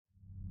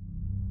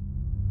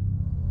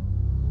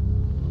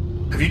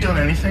Have you done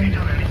anything?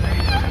 Have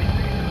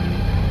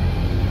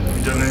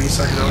you done any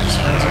psychedelic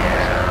experiences?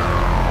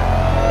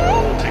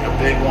 Take a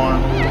big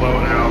one,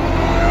 blow it out.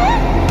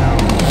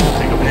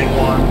 Take a big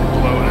one,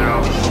 blow it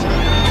out.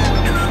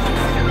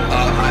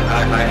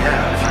 I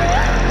have.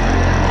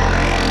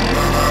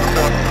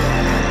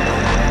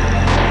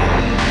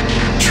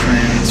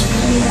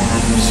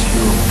 Transforms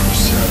your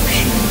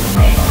perception.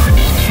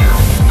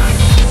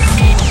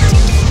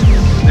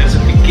 There's a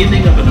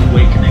beginning of an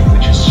awakening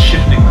which is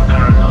shifting the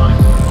paradigm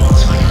on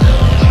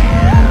psychedelics.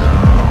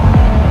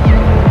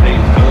 They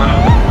allow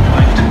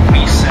life to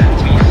reset.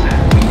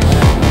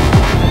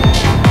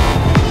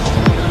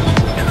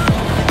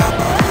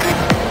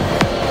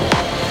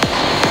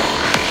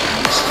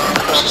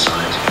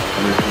 Society.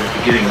 We're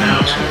beginning now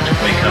to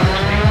wake up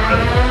to the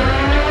incredible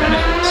therapeutic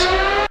benefits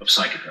of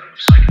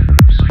psychedelics.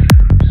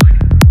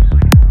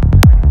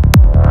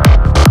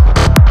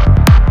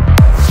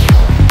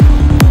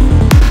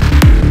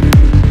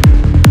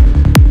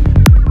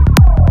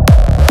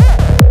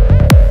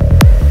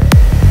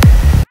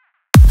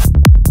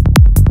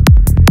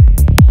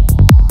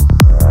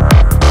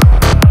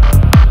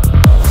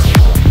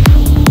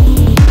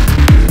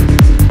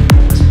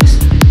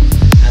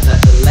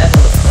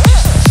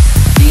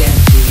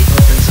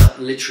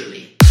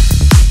 Literally.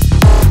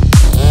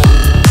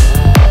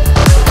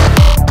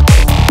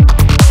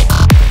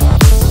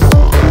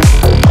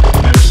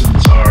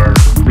 Medicines are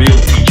real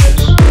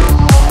teachers.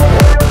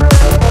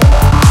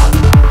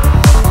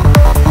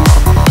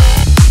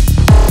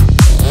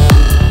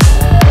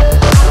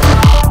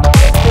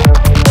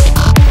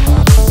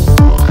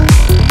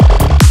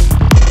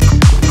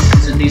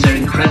 So these are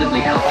incredibly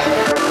helpful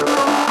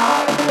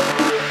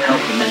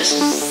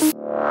medicine.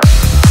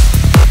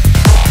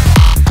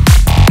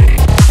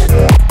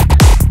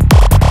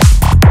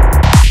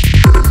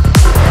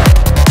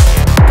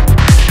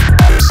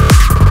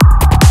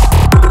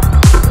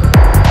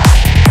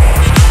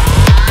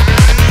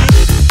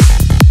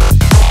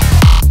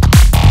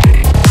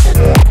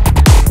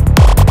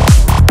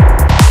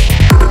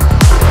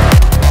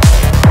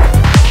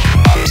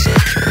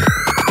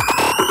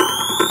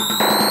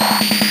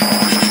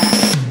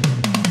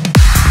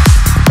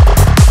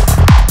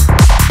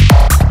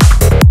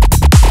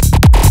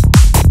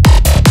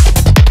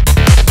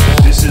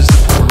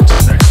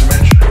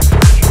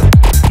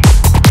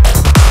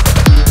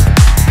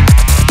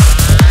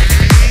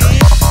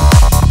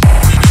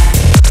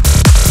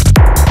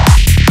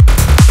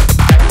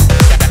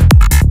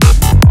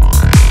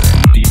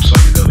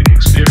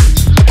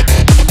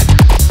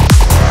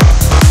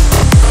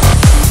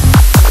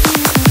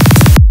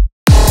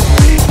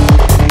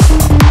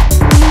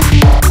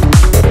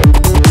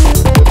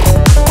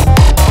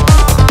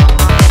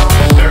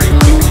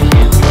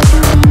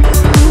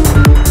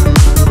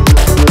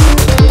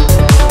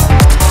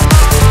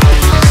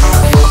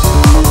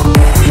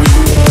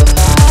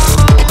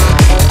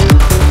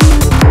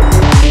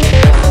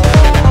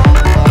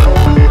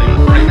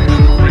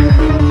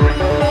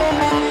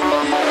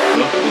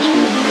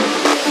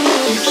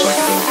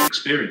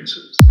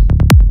 Experiences.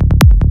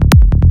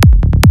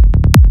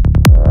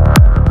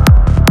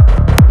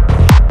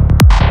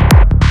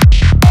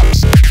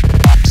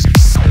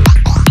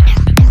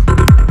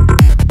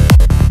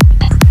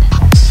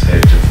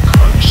 State of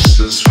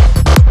consciousness.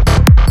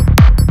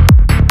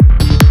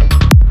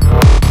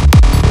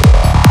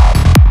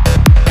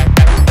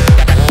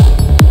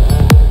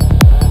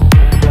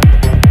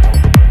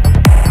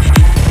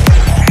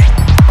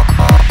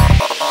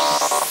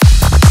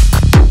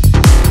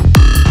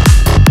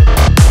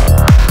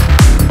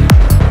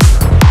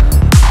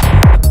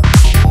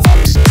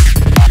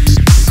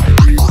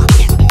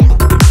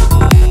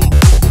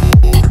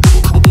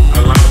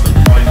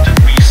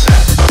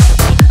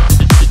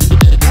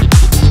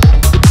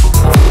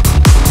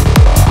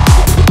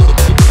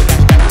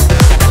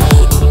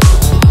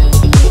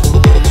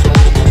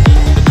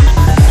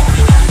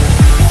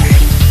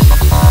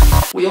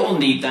 We all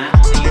need that.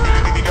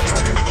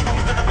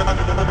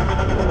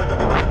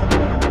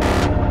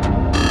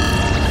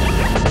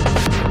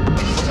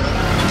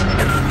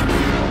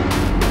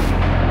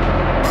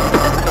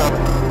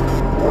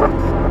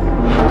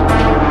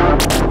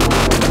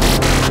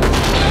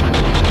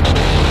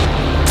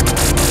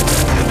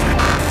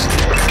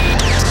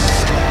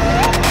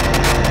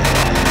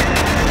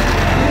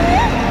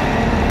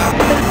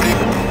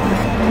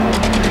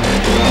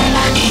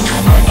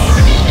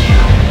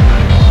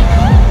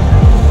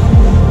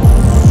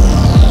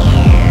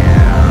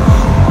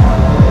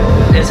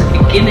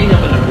 Beginning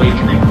of an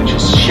awakening which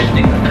is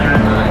shifting the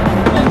paradigm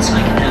on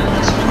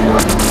psychedelics.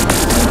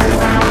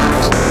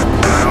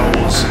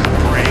 Allows the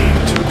brain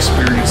to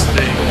experience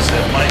things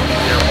that might be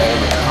there all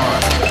the time.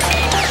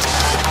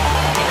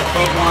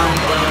 Big one,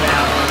 blow it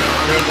out.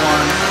 Big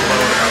one, blow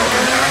it out.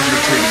 And as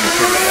you're taking the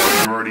first one,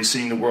 you're already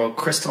seeing the world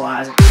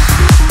crystallize.